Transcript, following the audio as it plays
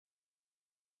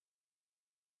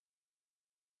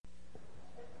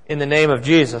In the name of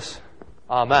Jesus,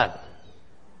 Amen.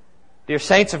 Dear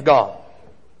saints of God,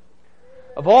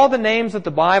 of all the names that the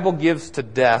Bible gives to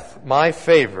death, my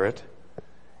favorite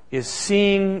is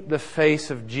seeing the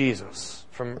face of Jesus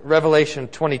from Revelation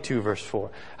 22, verse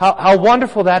 4. How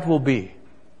wonderful that will be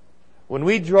when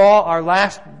we draw our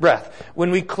last breath,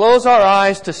 when we close our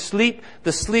eyes to sleep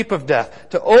the sleep of death,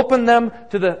 to open them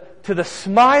to the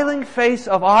smiling face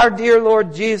of our dear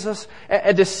Lord Jesus,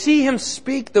 and to see Him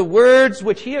speak the words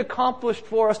which He accomplished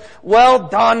for us. Well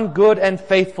done, good and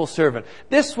faithful servant.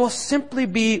 This will simply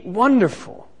be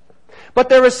wonderful. But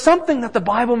there is something that the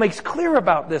Bible makes clear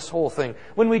about this whole thing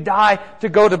when we die to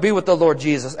go to be with the Lord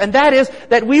Jesus. And that is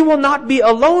that we will not be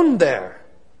alone there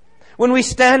when we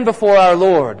stand before our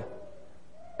Lord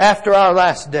after our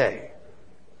last day.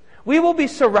 We will be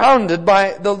surrounded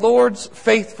by the Lord's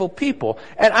faithful people.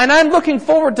 And I'm looking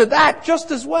forward to that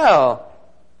just as well.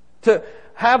 To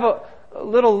have a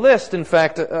little list, in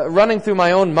fact, running through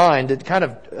my own mind. It kind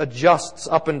of adjusts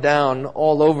up and down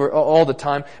all the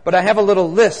time. But I have a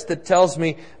little list that tells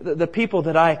me the people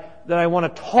that I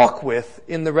want to talk with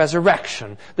in the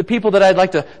resurrection. The people that I'd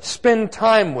like to spend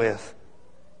time with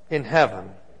in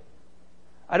heaven.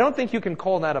 I don't think you can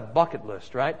call that a bucket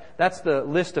list, right? That's the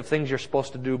list of things you're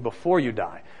supposed to do before you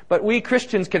die. But we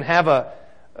Christians can have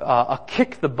a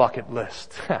kick the bucket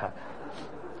list.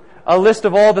 A list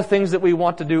of all the things that we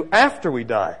want to do after we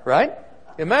die, right?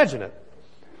 Imagine it.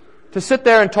 To sit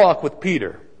there and talk with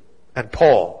Peter and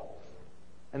Paul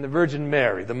and the Virgin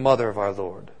Mary, the mother of our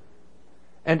Lord,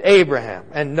 and Abraham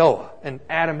and Noah and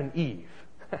Adam and Eve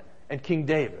and King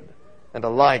David and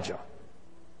Elijah.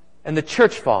 And the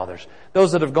church fathers,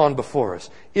 those that have gone before us,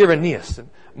 Irenaeus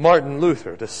and Martin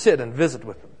Luther, to sit and visit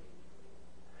with them.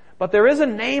 But there is a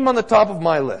name on the top of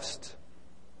my list.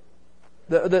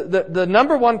 The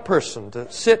number one person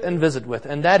to sit and visit with,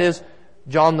 and that is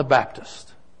John the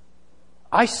Baptist.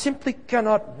 I simply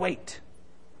cannot wait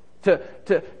to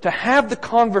have the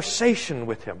conversation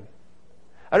with him.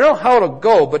 I don't know how it'll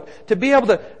go, but to be able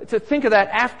to think of that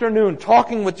afternoon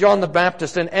talking with John the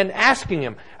Baptist and asking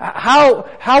him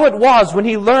how it was when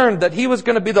he learned that he was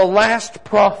going to be the last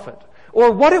prophet,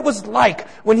 or what it was like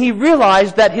when he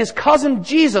realized that his cousin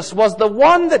Jesus was the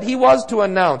one that he was to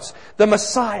announce, the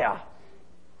Messiah.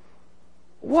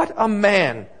 What a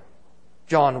man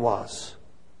John was.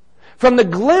 From the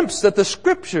glimpse that the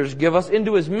Scriptures give us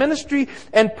into his ministry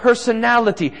and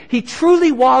personality, he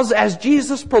truly was, as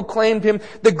Jesus proclaimed him,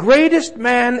 the greatest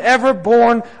man ever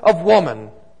born of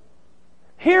woman.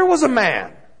 Here was a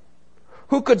man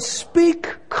who could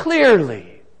speak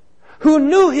clearly, who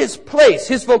knew his place,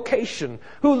 his vocation,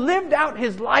 who lived out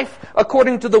his life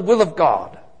according to the will of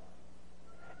God.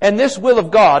 And this will of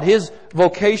God, his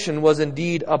vocation, was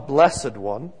indeed a blessed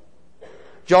one.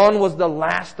 John was the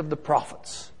last of the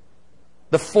prophets,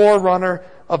 the forerunner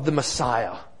of the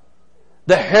Messiah,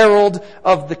 the herald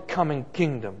of the coming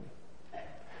kingdom.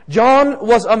 John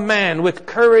was a man with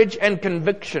courage and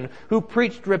conviction who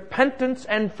preached repentance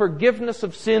and forgiveness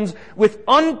of sins with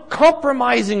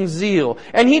uncompromising zeal.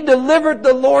 And he delivered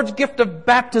the Lord's gift of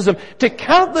baptism to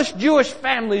countless Jewish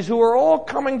families who were all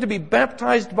coming to be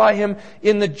baptized by him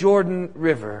in the Jordan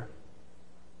River.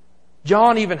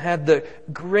 John even had the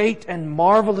great and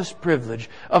marvelous privilege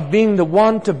of being the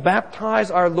one to baptize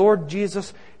our Lord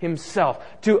Jesus himself,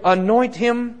 to anoint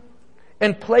him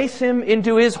and place him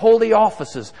into his holy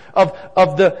offices of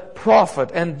the prophet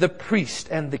and the priest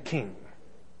and the king.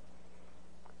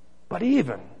 But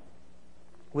even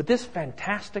with this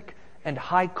fantastic and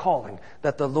high calling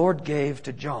that the Lord gave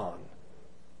to John,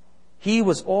 he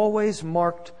was always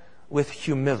marked with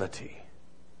humility.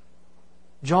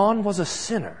 John was a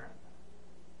sinner,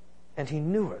 and he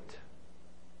knew it.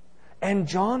 And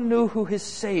John knew who his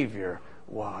Savior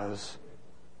was.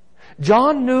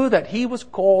 John knew that he was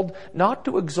called not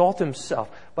to exalt himself,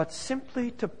 but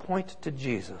simply to point to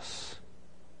Jesus.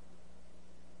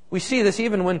 We see this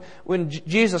even when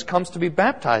Jesus comes to be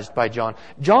baptized by John.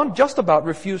 John just about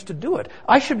refused to do it.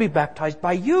 I should be baptized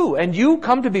by you, and you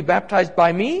come to be baptized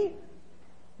by me?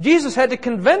 Jesus had to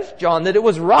convince John that it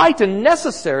was right and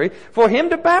necessary for him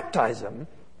to baptize him.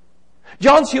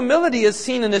 John's humility is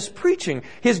seen in his preaching,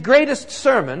 his greatest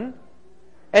sermon.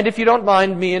 And if you don't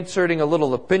mind me inserting a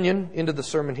little opinion into the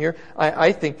sermon here,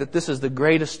 I think that this is the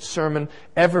greatest sermon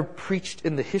ever preached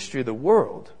in the history of the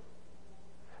world.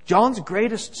 John's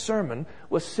greatest sermon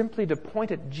was simply to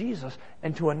point at Jesus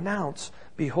and to announce,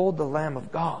 "Behold the Lamb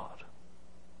of God,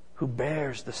 who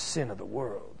bears the sin of the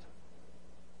world."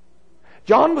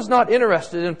 John was not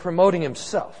interested in promoting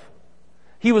himself.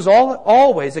 He was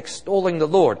always extolling the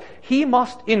Lord. He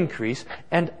must increase,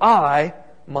 and I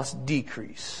must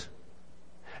decrease.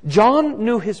 John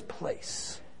knew his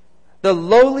place, the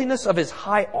lowliness of his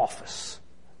high office.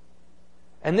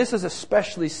 And this is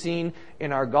especially seen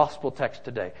in our gospel text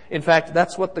today. In fact,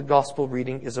 that's what the gospel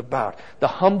reading is about. The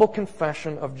humble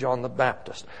confession of John the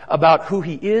Baptist about who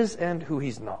he is and who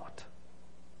he's not.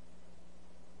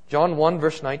 John 1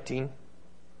 verse 19.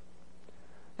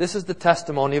 This is the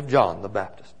testimony of John the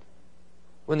Baptist.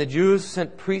 When the Jews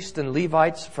sent priests and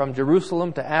Levites from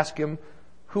Jerusalem to ask him,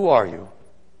 "Who are you?"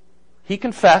 he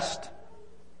confessed,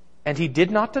 and he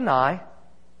did not deny,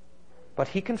 but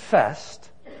he confessed,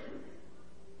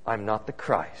 "I'm not the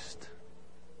Christ."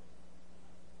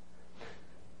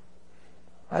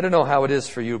 I don't know how it is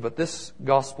for you, but this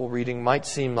gospel reading might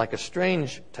seem like a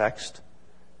strange text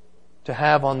to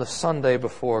have on the Sunday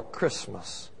before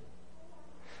Christmas.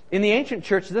 In the ancient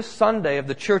church, this Sunday of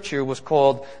the church year was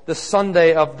called the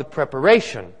Sunday of the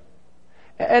Preparation.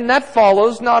 And that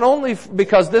follows not only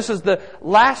because this is the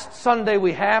last Sunday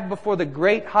we have before the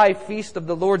great high feast of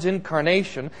the Lord's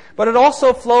incarnation, but it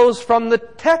also flows from the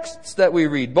texts that we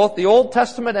read, both the Old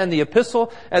Testament and the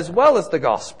Epistle, as well as the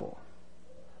Gospel.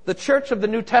 The church of the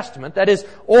New Testament, that is,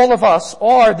 all of us,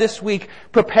 are this week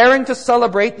preparing to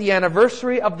celebrate the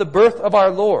anniversary of the birth of our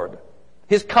Lord,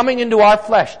 His coming into our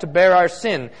flesh to bear our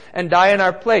sin and die in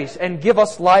our place and give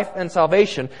us life and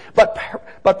salvation.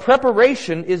 But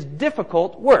preparation is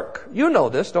difficult work. You know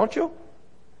this, don't you?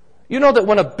 You know that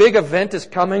when a big event is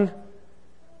coming,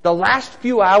 the last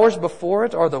few hours before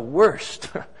it are the worst.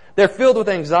 They're filled with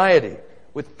anxiety,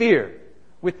 with fear,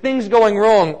 with things going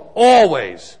wrong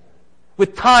always,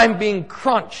 with time being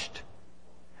crunched.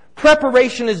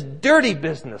 Preparation is dirty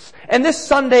business. And this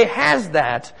Sunday has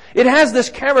that. It has this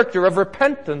character of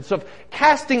repentance, of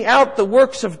casting out the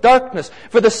works of darkness.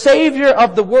 For the Savior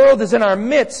of the world is in our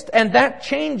midst, and that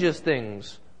changes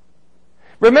things.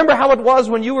 Remember how it was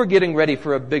when you were getting ready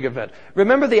for a big event.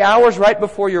 Remember the hours right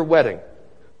before your wedding.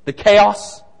 The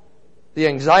chaos, the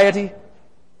anxiety.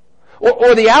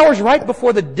 Or the hours right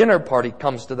before the dinner party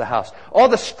comes to the house. All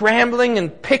the scrambling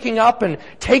and picking up and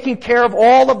taking care of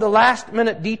all of the last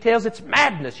minute details. It's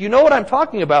madness. You know what I'm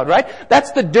talking about, right?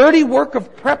 That's the dirty work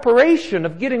of preparation,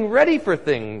 of getting ready for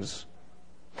things.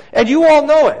 And you all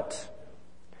know it.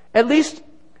 At least,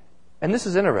 and this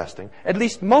is interesting, at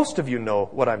least most of you know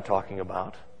what I'm talking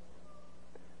about.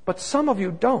 But some of you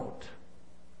don't.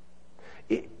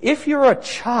 If you're a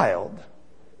child,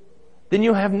 then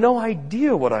you have no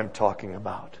idea what I'm talking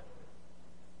about.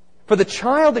 For the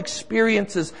child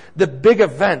experiences the big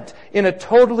event in a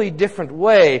totally different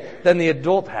way than the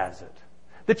adult has it.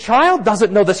 The child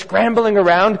doesn't know the scrambling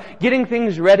around, getting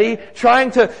things ready,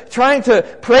 trying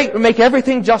to pray, make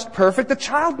everything just perfect. The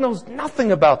child knows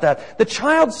nothing about that. The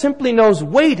child simply knows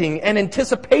waiting and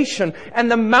anticipation and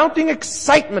the mounting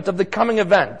excitement of the coming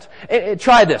event.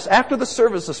 Try this. After the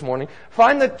service this morning,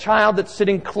 find the child that's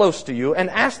sitting close to you and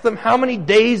ask them how many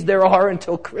days there are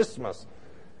until Christmas.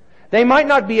 They might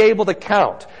not be able to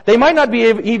count. They might not be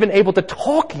even able to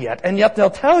talk yet, and yet they'll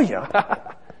tell you.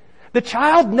 The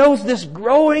child knows this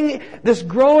growing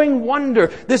wonder,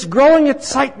 this growing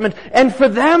excitement, and for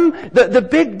them, the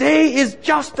big day is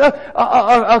just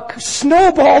a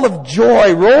snowball of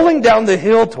joy rolling down the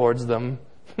hill towards them.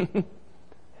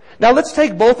 Now let's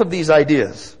take both of these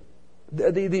ideas.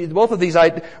 Both of these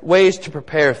ways to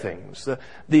prepare things.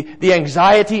 The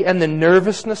anxiety and the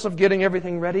nervousness of getting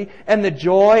everything ready, and the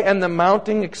joy and the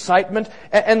mounting excitement.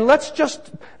 And let's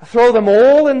just throw them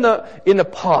all in the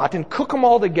pot and cook them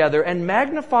all together and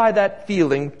magnify that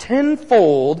feeling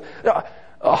tenfold,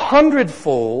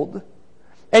 100-fold.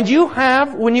 And you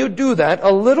have, when you do that,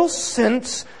 a little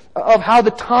sense of how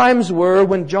the times were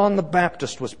when John the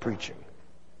Baptist was preaching.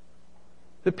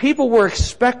 The people were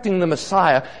expecting the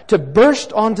Messiah to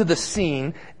burst onto the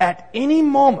scene at any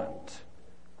moment.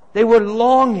 They were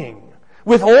longing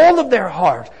with all of their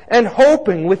heart and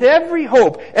hoping with every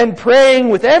hope and praying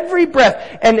with every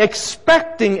breath and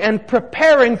expecting and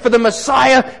preparing for the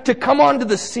Messiah to come onto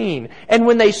the scene. And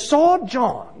when they saw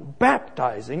John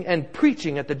baptizing and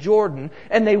preaching at the Jordan,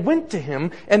 and they went to him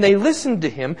and they listened to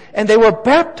him and they were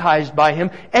baptized by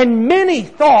him, and many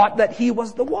thought that he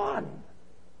was the one.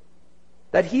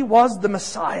 That he was the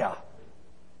Messiah.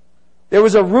 There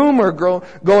was a rumor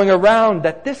going around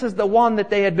that this is the one that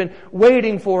they had been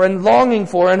waiting for and longing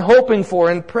for and hoping for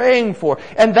and praying for.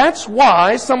 And that's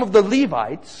why some of the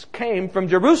Levites came from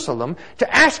Jerusalem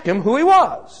to ask him who he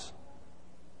was.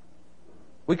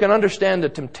 We can understand the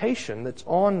temptation that's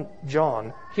on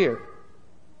John here.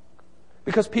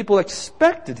 Because people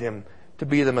expected him to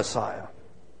be the Messiah.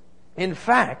 In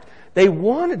fact, they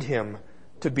wanted him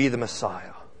to be the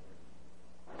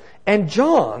And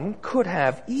John could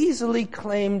have easily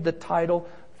claimed the title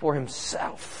for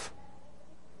himself.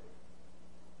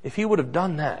 If he would have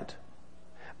done that,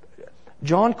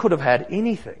 John could have had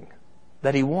anything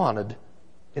that he wanted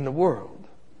in the world.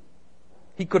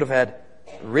 He could have had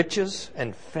riches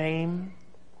and fame.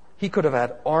 He could have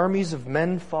had armies of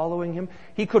men following him.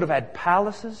 He could have had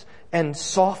palaces and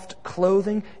soft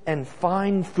clothing and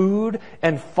fine food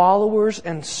and followers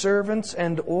and servants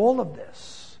and all of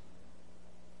this.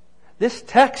 This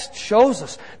text shows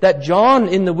us that John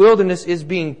in the wilderness is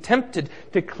being tempted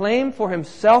to claim for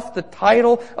himself the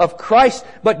title of Christ.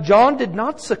 But John did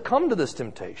not succumb to this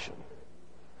temptation.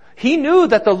 He knew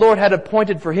that the Lord had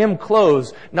appointed for him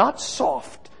clothes, not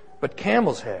soft, but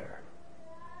camel's hair.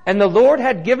 And the Lord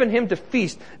had given him to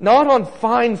feast, not on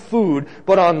fine food,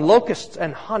 but on locusts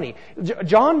and honey.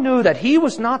 John knew that he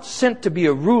was not sent to be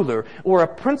a ruler or a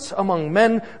prince among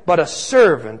men, but a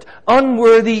servant,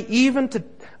 unworthy even to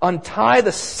untie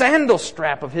the sandal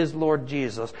strap of his Lord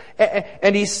Jesus.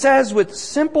 And he says with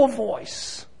simple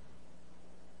voice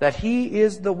that he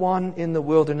is the one in the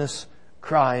wilderness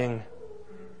crying,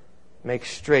 "Make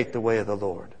straight the way of the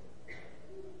Lord."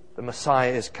 The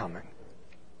Messiah is coming.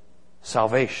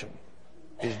 Salvation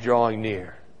is drawing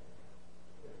near.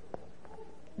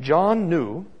 John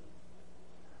knew,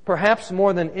 perhaps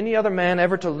more than any other man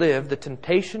ever to live, the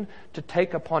temptation to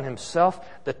take upon himself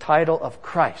the title of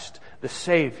Christ, the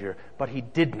Savior, but he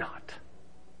did not.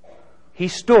 He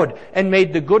stood and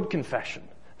made the good confession,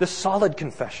 the solid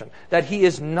confession, that he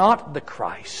is not the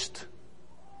Christ.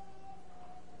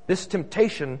 This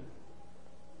temptation,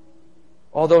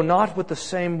 although not with the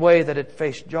same way that it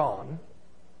faced John,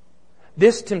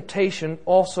 this temptation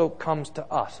also comes to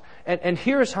us. And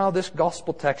here's how this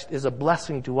gospel text is a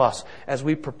blessing to us as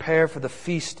we prepare for the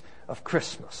feast of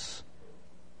Christmas.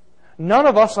 None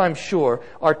of us, I'm sure,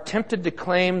 are tempted to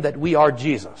claim that we are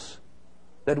Jesus,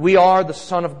 that we are the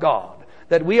Son of God,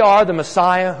 that we are the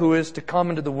Messiah who is to come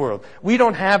into the world. We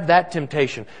don't have that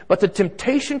temptation. But the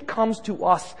temptation comes to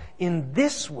us in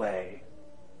this way.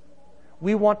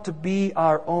 We want to be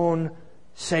our own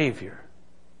Savior.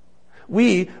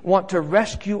 We want to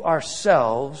rescue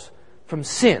ourselves from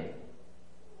sin.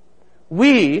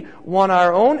 We want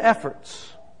our own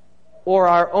efforts or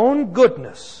our own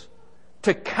goodness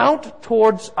to count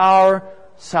towards our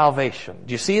salvation.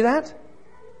 Do you see that?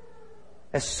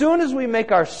 As soon as we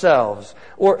make ourselves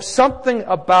or something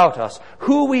about us,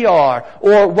 who we are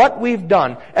or what we've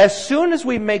done, as soon as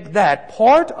we make that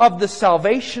part of the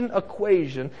salvation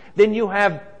equation, then you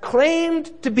have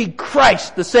claimed to be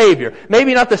Christ the Savior.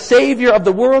 Maybe not the Savior of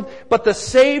the world, but the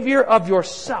Savior of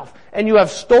yourself. And you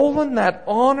have stolen that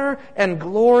honor and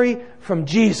glory from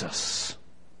Jesus.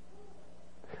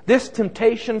 This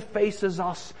temptation faces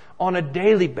us on a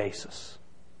daily basis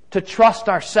to trust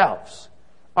ourselves,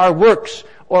 our works,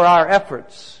 or our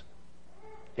efforts,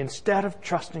 instead of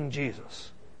trusting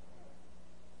Jesus.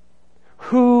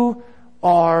 Who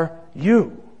are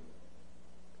you?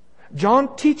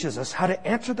 John teaches us how to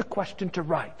answer the question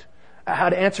how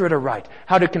to answer it aright,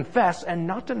 how to confess and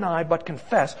not deny, but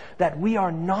confess that we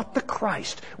are not the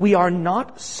Christ. We are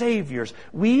not saviors.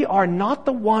 We are not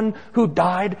the one who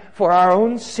died for our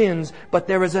own sins, but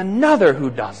there is another who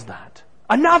does that.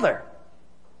 Another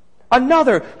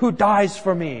who dies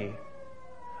for me.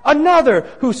 Another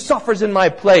who suffers in my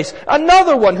place.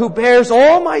 Another one who bears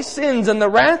all my sins and the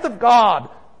wrath of God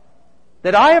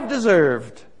that I have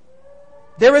deserved.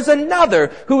 There is another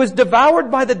who is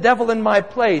devoured by the devil in my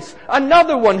place.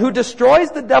 Another one who destroys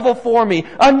the devil for me.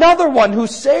 Another one who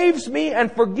saves me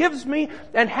and forgives me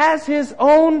and has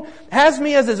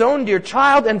me as his own dear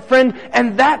child and friend.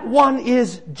 And that one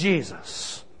is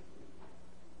Jesus.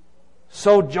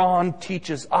 So John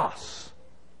teaches us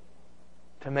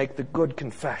to make the good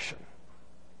confession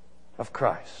of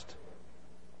Christ.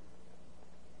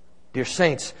 Dear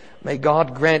saints, may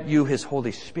God grant you His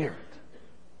Holy Spirit.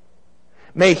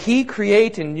 May He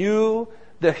create in you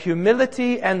the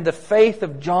humility and the faith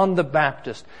of John the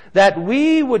Baptist, that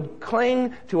we would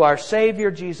cling to our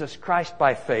Savior Jesus Christ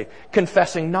by faith,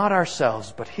 confessing not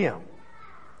ourselves but Him,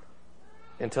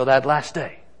 until that last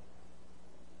day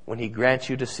when He grants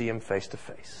you to see Him face to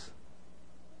face.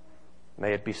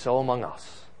 May it be so among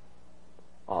us.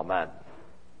 Amen.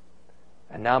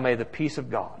 And now may the peace of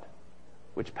God,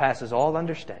 which passes all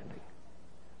understanding,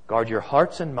 guard your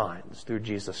hearts and minds through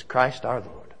Jesus Christ our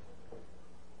Lord.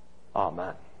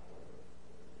 Amen.